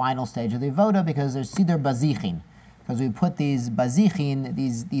not the final stage of the avoda, because there's siddur bazichin. Because we put these bazichin,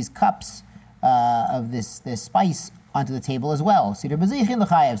 these cups of this spice onto the table as well. Siddur bazichin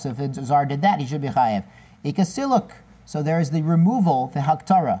l'chayiv. So if a zar did that, he should be chayiv. Ika siluk. So there is the removal, the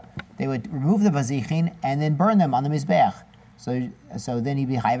haktara. They would remove the bazichin and then burn them on the mizbeach. So then he'd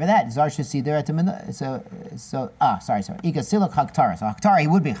be high for that. Zar should see there at the sorry. Ika siluk haktara. So haktara he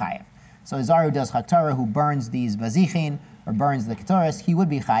would be chayiv. So a zar who does haktara, who burns these bazichin or burns the ketoras, he would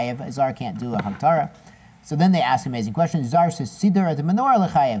be chayiv. A zar can't do a haktara. So then they ask an amazing question. Zar says siddur at the menorah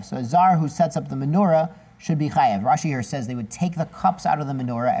lechayiv. So a zar who sets up the menorah should be chayiv. Rashi here says they would take the cups out of the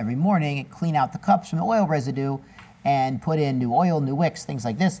menorah every morning and clean out the cups from the oil residue and put in new oil, new wicks, things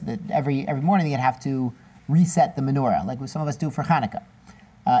like this. That every morning they'd have to reset the menorah, like some of us do for Hanukkah.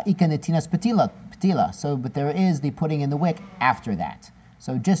 Ika netinas petila. So, but there is the putting in the wick after that.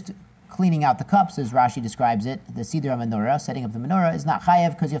 So just cleaning out the cups, as Rashi describes it, the siddur menorah, setting up the menorah, is not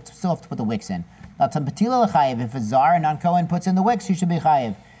chayev because you still have to put the wicks in. Latam petila lechayev. If a zar, a non-Kohen, puts in the wicks, you should be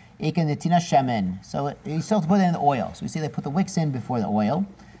chayev. Ika netinas shemen. So you still have to put in the oil. So we see they put the wicks in before the oil.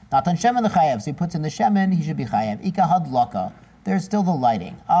 Natan shemen lechayev. So he puts in the shemen, he should be chayev. Ika hadlaka. There's still the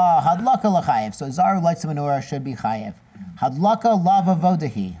lighting. Hadlaka lechayev. So zar who lights the menorah should be chayev. Hadlaka lav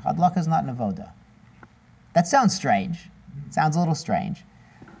avodahi. Hadlaka is not an avoda. That sounds strange. Sounds a little strange.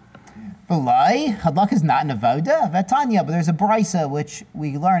 V'lai, hadlaka is not an avoda. V'tanya, but there's a brisa which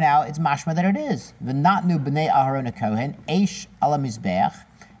we learn out. It's mashma that it is. V'natnu b'nei Aharon HaKohen eish ala mizbeach,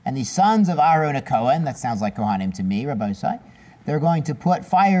 and the sons of Aharon HaKohen. That sounds like Kohanim to me, Rabbi Sai. They're going to put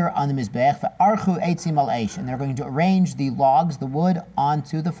fire on the mizbeach, v'archu eitzim al eish, and they're going to arrange the logs, the wood,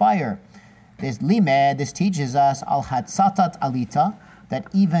 onto the fire. This teaches us al hatzatat alita, that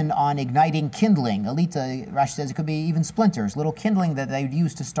even on igniting kindling, alita, Rashi says it could be even splinters, little kindling that they would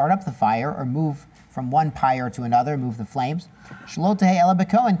use to start up the fire or move from one pyre to another, move the flames. Shelo tehei ela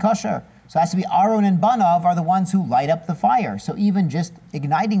b'kohen kosher. So it has to be Aaron and Banav are the ones who light up the fire. So even just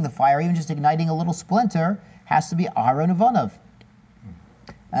igniting the fire, even just igniting a little splinter, has to be Aaron and Banav.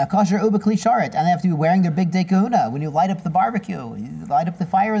 Kosher uba kli sharet, and they have to be wearing their big day kahuna. When you light up the barbecue, you light up the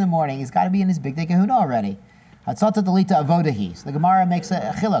fire in the morning, he's got to be in his big day kahuna already. Hatzata delita avodahi. So the Gemara makes a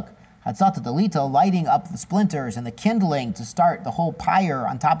chiluk. Hatzata delita, lighting up the splinters and the kindling to start the whole pyre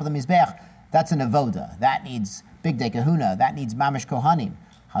on top of the mizbech, that's an avoda. That needs big day kahuna. That needs mamish kohanim.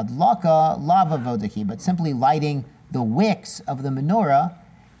 Hadlaka lava vodahi, but simply lighting the wicks of the menorah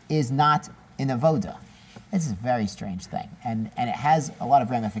is not an avoda. This is a very strange thing, and it has a lot of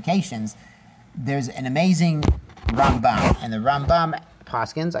ramifications. There's an amazing Rambam, and the Rambam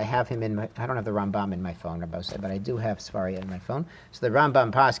Paskins, I have him in my, I don't have the Rambam in my phone, but I do have Sfaria in my phone. So the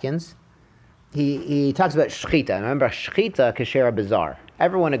Rambam Paskins, he talks about shchita. Remember, shchita kashera bizarre.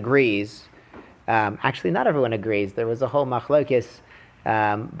 Everyone agrees, actually not everyone agrees, there was a whole machlokes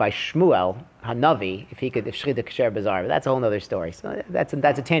by Shmuel Hanavi, if shchita kashera bizarre, but that's a whole other story. So that's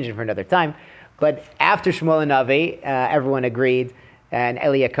a tangent for another time. But after Shmuel and Navi, everyone agreed, and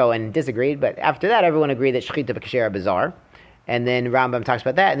Elia Cohen disagreed, but after that, everyone agreed that Shechita b'kashera bizarre. And then Rambam talks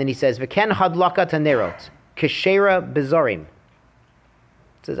about that, and then he says, V'ken hadlaka tanerot, kashera bizarim. It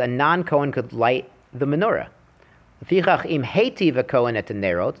says a non-Cohen could light the menorah. V'fichach im heiti v'Cohen et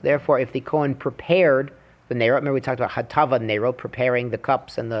tanerot, therefore if the Cohen prepared the nerot, remember we talked about hatava nerot, preparing the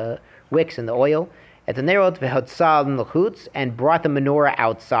cups and the wicks and the oil, et tanerot v'hotzal n'lchutz, and brought the menorah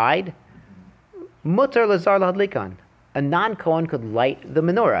outside, Mutar lazar lahadlikan. A non-Kohen could light the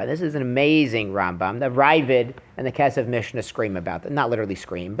menorah. This is an amazing Rambam. The Ravid and the Kesef Mishnah scream about that. Not literally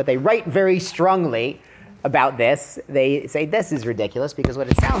scream, but they write very strongly about this. They say this is ridiculous because what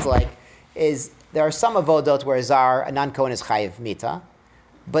it sounds like is there are some avodot where Zar, a non-Kohen, is chayiv mita,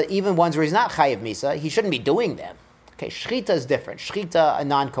 but even ones where he's not chayiv misa, he shouldn't be doing them. Okay, shchita is different. Shchita, a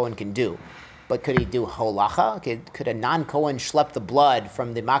non-Kohen can do. But could he do holacha? Could a non-Kohen schlep the blood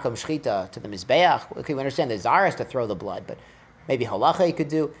from the makom shchita to the mizbeach? Okay, we understand the zar has to throw the blood, but maybe holacha he could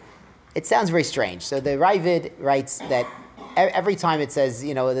do. It sounds very strange. So the Ravid writes that every time it says,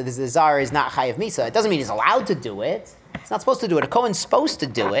 the zar is not chayav misa, it doesn't mean he's allowed to do it. He's not supposed to do it. A Kohen's supposed to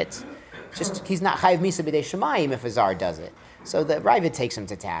do it. Just he's not chayav misa b'dei shemayim if a zar does it. So the Ravid takes him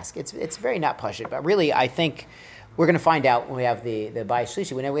to task. It's very not pashut, but really I think we're going to find out when we have the Bayis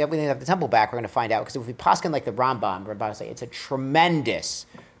Shlishi. When we have the temple back, we're going to find out, because if we paskin like the Rambam say it's a tremendous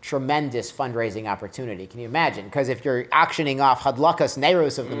fundraising opportunity. Can you imagine? Because if you're auctioning off hadlakas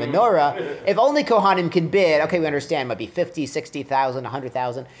neros of the menorah, if only Kohanim can bid, okay, we understand, it might be 50, 60,000,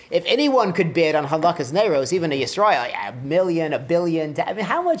 100,000. If anyone could bid on hadlakas neros, even a Yisrael, $1 million, $1 billion,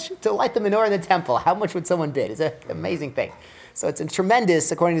 how much to light the menorah in the temple? How much would someone bid? It's an amazing thing. So it's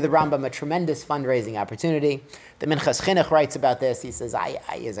according to the Rambam, a tremendous fundraising opportunity. The Minchas Chinuch writes about this. He says,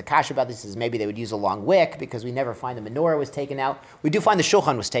 he has a kasha about this. He says maybe they would use a long wick because we never find the menorah was taken out. We do find the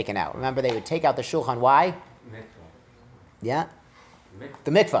shulchan was taken out. Remember, they would take out the shulchan. Why? Mikvah. Yeah?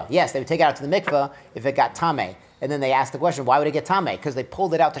 The mikvah. Yes, they would take it out to the mikvah if it got tameh. And then they asked the question, why would it get tameh? Because they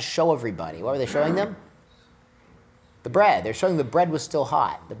pulled it out to show everybody. What were they showing them? The bread. They're showing the bread was still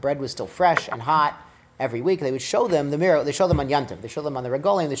hot. The bread was still fresh and hot. Every week, they would show them the miracle. They show them on Yantiv. They show them on the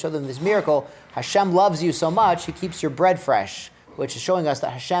Regolim. They show them this miracle. Hashem loves you so much, He keeps your bread fresh, which is showing us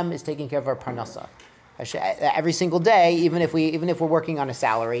that Hashem is taking care of our parnasa. Every single day, even if we're working on a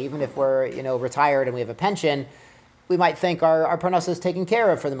salary, even if we're retired and we have a pension, we might think our parnasa is taken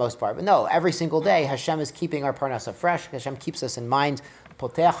care of for the most part. But no, every single day, Hashem is keeping our parnasa fresh. Hashem keeps us in mind. As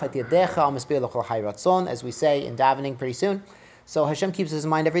we say in davening pretty soon. So Hashem keeps us in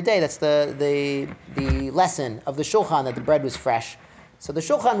mind every day. That's the lesson of the shulchan, that the bread was fresh. So the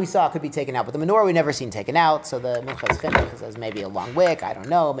shulchan we saw could be taken out, but the menorah we never seen taken out. So the Minchas Chinuch says maybe a long wick, I don't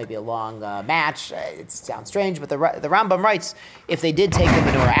know, maybe a long match. It sounds strange, but the Rambam writes if they did take the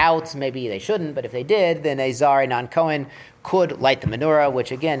menorah out, maybe they shouldn't, but if they did, then a zar, a non-Kohen, could light the menorah,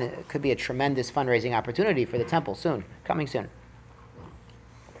 which again could be a tremendous fundraising opportunity for the temple coming soon.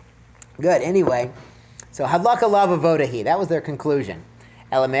 Good, anyway. So hadlaka lav avodahi, that was their conclusion.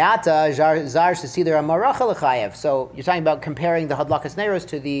 Elameata zar sesider amaracha lechayev. So you're talking about comparing the hadlakas neros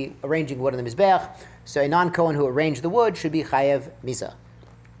to the arranging wood in the mizbeach. So a non-Kohen who arranged the wood should be chayev misa.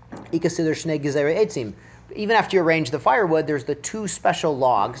 Ikasider shnei gezerei etzim. Even after you arrange the firewood, there's the two special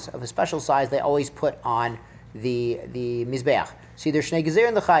logs of a special size they always put on the mizbeach. Sider shnei gezer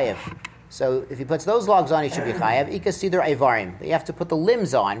and the chayev. So if he puts those logs on, he should be chayav. Ika sidur aivarim. You have to put the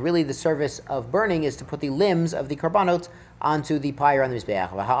limbs on. Really, the service of burning is to put the limbs of the karbanot onto the pyre on the mizbeach.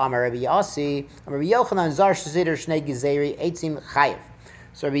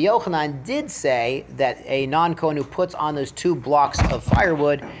 So Rabbi Yochanan did say that a non-Kohen who puts on those 2 blocks of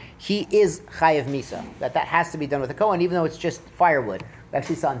firewood, he is chayev misa. That has to be done with a Kohen, even though it's just firewood. We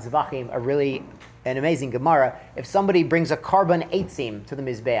actually saw in Zvachim an amazing Gemara. If somebody brings a carbon eitzim to the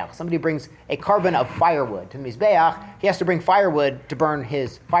Mizbeach, somebody brings a carbon of firewood to the Mizbeach, he has to bring firewood to burn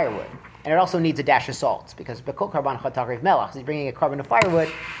his firewood. And it also needs a dash of salt, because Bekol Karban Chatariv Melach, he's bringing a carbon of firewood,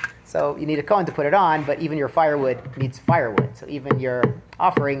 so you need a Kohen to put it on, but even your firewood needs firewood. So even your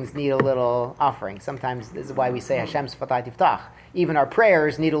offerings need a little offering. Sometimes this is why we say Hashem Sfatay Tiftach. Even our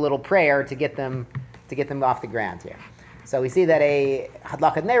prayers need a little prayer to get them off the ground here. So we see that a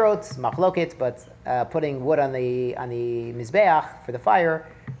hadlakat nerot, machloket, but putting wood on the mizbeach for the fire,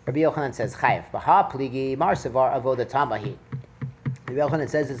 Rabbi Yochanan says chayev. Baha pligi marsavar avoda tamahi. Rabbi Yochanan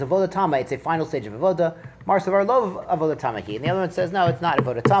says it's avoda tama. It's a final stage of avoda. Marsavar lov avoda tamahi. And the other one says no, it's not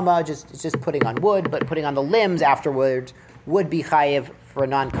avoda tama. It's just putting on wood, but putting on the limbs afterwards would be chayev for a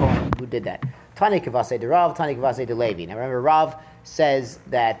non-kohen who did that. Tani kavase de Rav, Tani kavase de Levi. Now remember, Rav says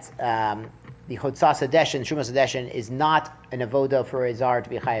that the Chotzas Hadeshin, Shumas Hadeshin, is not an avoda for a Zar to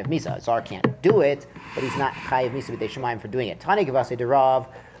be a Chayav Misa. A Zar can't do it, but he's not Chayav Misa b'dei Shemayim for doing it. Tani Kavase Derav,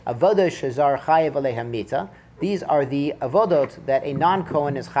 Avoda Shazar Chayav Aleha Mita. These are the avodot that a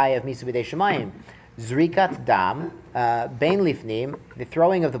non-Kohen is Chayav Misa b'dei Shemayim. Zrikat Dam, Bein Lifnim, the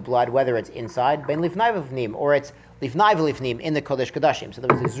throwing of the blood, whether it's inside, Bein Lifnai Lifnim, or it's Lifnai Lifnim in the Kodesh Kodashim. So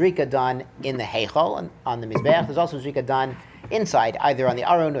there was a Zrika done in the Heichal, on the Mizbeach. There's also Zrika done inside, either on the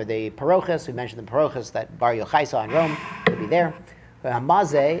Aron or the Parochas. We mentioned the Parochas that Bar Yochai saw in Rome would be there.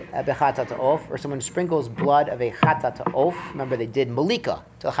 Hamazeh bechatat ha'of, or someone sprinkles blood of a chatat ha'of. Remember, they did malika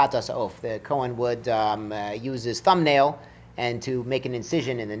to a chatat ha'of. The Kohen would use his thumbnail and to make an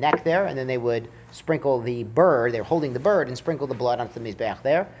incision in the neck there, and then they would sprinkle the bird. They're holding the bird and sprinkle the blood onto the mizbeach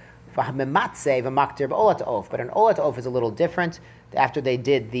there. But an olat ha'of is a little different. After they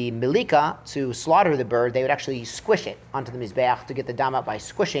did the milika to slaughter the bird, they would actually squish it onto the mizbeach to get the dam out by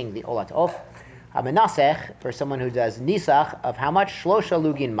squishing the olat ha'of. Hamenasech, for someone who does nisach of how much? Shlosha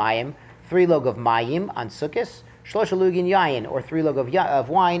lugin mayim, 3 log of mayim on sukkis, shlosha lugin yayin, or 3 log of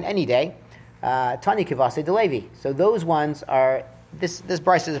wine any day. Tani kivase de Levi. So those ones are, this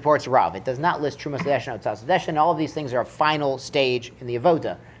Brisa supports Rav. It does not list Trumas Hadeshin, Otzas Hadeshin. All of these things are a final stage in the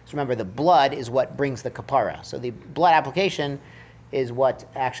avoda. So remember, the blood is what brings the kapara. So the blood application is what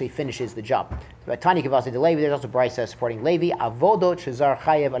actually finishes the job. So Tani kivase de Levi. There's also Brisa supporting Levi. Avodot shezar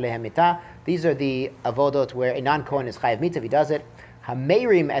chayev alehem mita. These are the avodot where a non-kohen is chayev mita if he does it.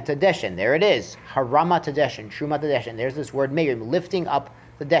 Hamerim et hadeshin. There it is. Haramat hadeshin. Shumat hadeshin. There's this word merim, lifting up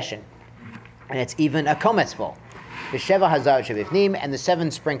the deshin. And it's even a kometzvol. The Sheva Hazar Shevivnim, and the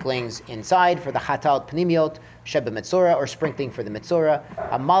 7 sprinklings inside for the Chatal Pnimiot, Sheba Metzora, or sprinkling for the Metzora,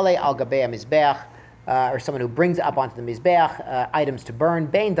 Amale al Gabea Mizbeach, or someone who brings up onto the Mizbeach items to burn,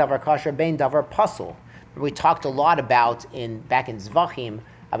 Bein Davar Kasher, Bein Davar Pasul. We talked a lot about back in Zvachim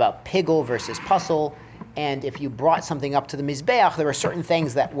about pigul versus pasul, and if you brought something up to the Mizbeach, there were certain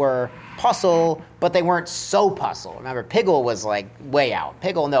things that were pasul, but they weren't so pasul. Remember, pigul was like way out.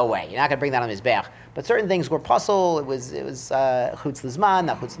 Pigul, no way. You're not going to bring that on Mizbeach. But certain things were pasul. It was chutz lizman,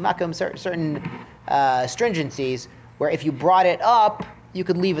 not chutz makom, certain stringencies where if you brought it up, you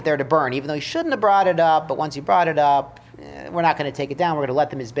could leave it there to burn, even though you shouldn't have brought it up. But once you brought it up, we're not going to take it down. We're going to let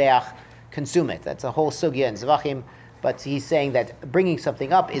the Mizbeach consume it. That's a whole sugya in Zvachim. But he's saying that bringing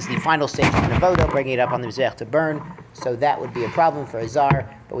something up is the final stage of an avoda, bringing it up on the mizbeach to burn. So that would be a problem for a zar.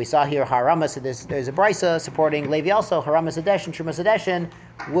 But we saw here haramas. There's a brisa supporting Levi also. Haramas hadeshin, trumas hadeshin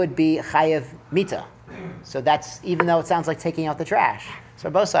would be chayev mita. So that's, even though it sounds like taking out the trash. So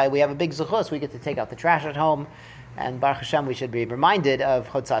on both sides, we have a big zuchus. We get to take out the trash at home. And Baruch Hashem, we should be reminded of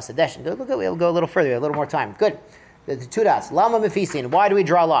chotzas hadeshin. We'll go a little further, a little more time. Good. The 2 dots. Lama mefisin. Why do we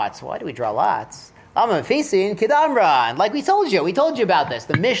draw lots? Why do we draw lots? Lama mefisin kidamra. And like we told you about this.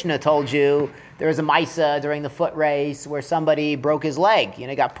 The Mishnah told you there was a Maisa during the foot race where somebody broke his leg.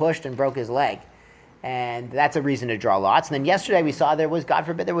 Got pushed and broke his leg. And that's a reason to draw lots. And then yesterday we saw there was, God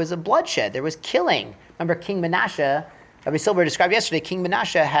forbid, there was a bloodshed. There was killing. Remember King Menashe, Rabbi Silber described yesterday, King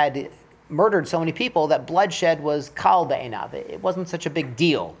Menashe had murdered so many people that bloodshed was kal be'enav. It wasn't such a big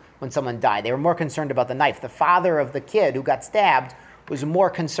deal when someone died. They were more concerned about the knife. The father of the kid who got stabbed was more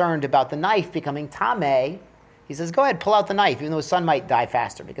concerned about the knife becoming tameh. He says, go ahead, pull out the knife, even though his son might die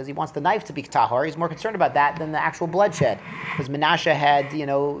faster, because he wants the knife to be tahor. He's more concerned about that than the actual bloodshed, because Menashe had,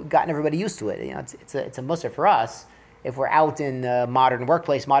 gotten everybody used to it. It's a musar for us. If we're out in the modern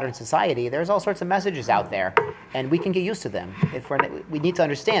workplace, modern society, there's all sorts of messages out there, and we can get used to them. We need to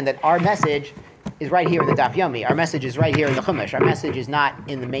understand that our message is right here in the Daf Yomi. Our message is right here in the Chumash. Our message is not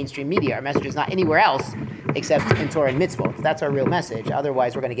in the mainstream media. Our message is not anywhere else. except in Torah and mitzvot. That's our real message.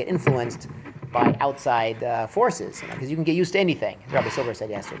 Otherwise, we're going to get influenced by outside forces, because you can get used to anything, as Rabbi Silver said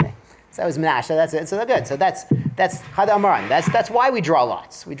yesterday. So that was Menash. So that's it. So good. So that's Chad Amaran. That's why we draw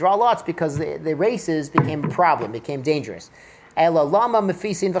lots. We draw lots because the races became a problem, became dangerous. Ela lama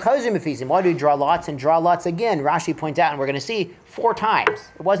mefisin v'chozim mefisin. Why do we draw lots and draw lots again? Rashi points out, and we're going to see 4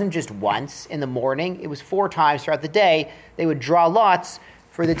 times. It wasn't just once in the morning. It was 4 times throughout the day. They would draw lots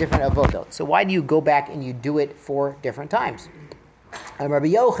for the different avodot. So why do you go back and you do it 4 different times? Rabbi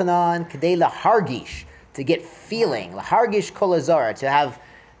Yochanan kedei lahargish, to get feeling, lahargish kol azara, to have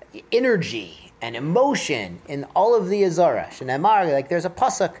energy and emotion in all of the azara. Shnamar, like there's a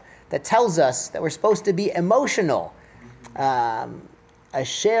pasuk that tells us that we're supposed to be emotional.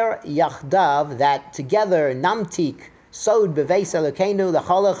 Asher yachdav, that together, namtik sod beveis elokeinu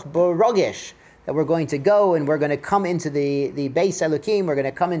lachalach borogish, that we're going to go and we're going to come into the Beis Elokim, we're going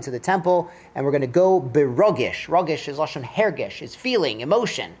to come into the temple, and we're going to go berogish. Rogish is lashon hergish, is feeling,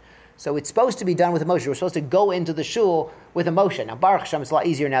 emotion. So it's supposed to be done with emotion. We're supposed to go into the shul with emotion. Now, Baruch Hashem, it's a lot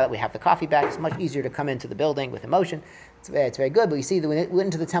easier now that we have the coffee back. It's much easier to come into the building with emotion. It's very good, but you see that we went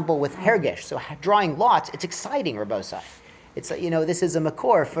into the temple with hergish. So drawing lots, it's exciting, Rabbosai. It's, this is a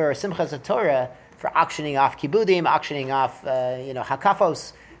makor for Simchas Torah, for auctioning off kibudim, auctioning off,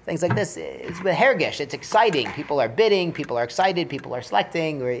 hakafos, things like this. It's with hergish. It's exciting. People are bidding. People are excited. People are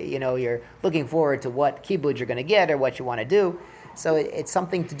selecting. Or, you're looking forward to what kibud you're going to get or what you want to do. So it's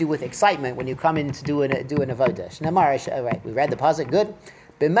something to do with excitement when you come in to do an avodah. Right, we read the pasuk. Good.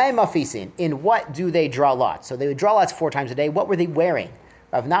 B'mei mafisin. In what do they draw lots? So they would draw lots 4 times a day. What were they wearing?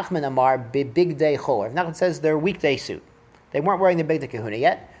 Rav Nachman Amar b'bigdei chol. Rav Nachman says their weekday suit. They weren't wearing the bigdei kahuna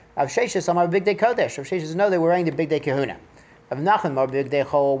yet. Rav Sheshes Amar b'bigdei kodesh. Rav Sheshes, no, they were wearing the bigdei kahuna. Rav Nachman Amar b'bigdei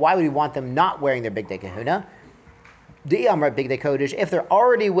chol. Why would we want them not wearing their bigdei kahuna? The Amar bigdei kodesh. If they're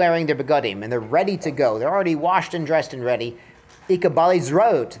already wearing their begadim and they're ready to go, they're already washed and dressed and ready. Ikabali's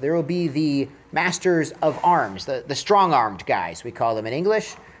road. There will be the masters of arms, the strong-armed guys, we call them in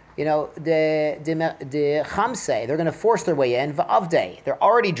English. The chamse, they're going to force their way in. Va'avdei, they're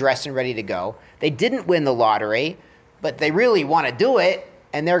already dressed and ready to go. They didn't win the lottery, but they really want to do it,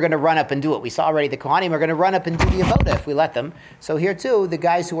 and they're going to run up and do it. We saw already the Kohanim are going to run up and do the avodah if we let them. So here too, the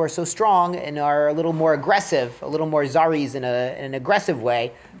guys who are so strong and are a little more aggressive, a little more zaris in an aggressive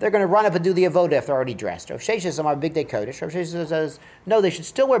way, they're going to run up and do the avodah if they're already dressed. Rav Sheshes Amar bigdei kodesh. Rav Sheshes says, no, they should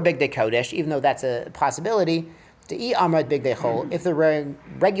still wear bigdei kodesh, even though that's a possibility. To Amar bigdei chol, if they're wearing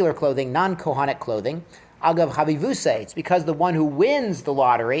regular clothing, non-Kohanic clothing, Agav Chavivuse, it's because the one who wins the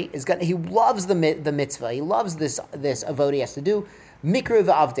lottery he loves the mitzvah, he loves this avodah he has to do. Mikra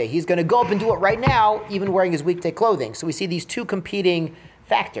v'avdei, he's going to go up and do it right now, even wearing his weekday clothing. So we see these 2 competing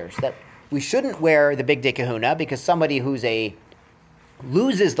factors, that we shouldn't wear the bigdei kahuna because somebody who's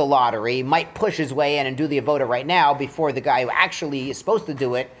loses the lottery might push his way in and do the avodah right now before the guy who actually is supposed to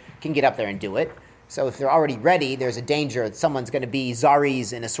do it can get up there and do it. So if they're already ready, there's a danger that someone's going to be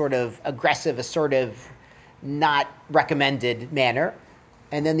zaris in a sort of aggressive, assertive, not recommended manner.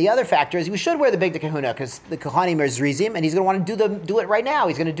 And then the other factor is we should wear the bigdei kahuna because the kohanim are zrizim, and he's going to want to do it right now.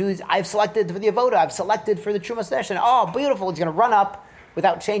 He's going to do. I've selected for the avodah. I've selected for the truma session. Oh, beautiful! He's going to run up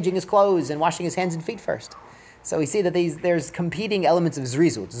without changing his clothes and washing his hands and feet first. So we see that there's competing elements of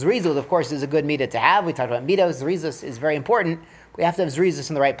zrizut. Zrizut, of course, is a good midah to have. We talked about midos. Zrizut is very important. We have to have zrizut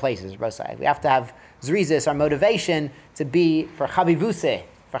in the right places, both sides. We have to have zrizut, our motivation to be for chavivuse,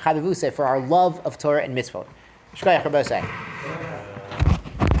 for our love of Torah and mitzvot. Shkoyach, both sides.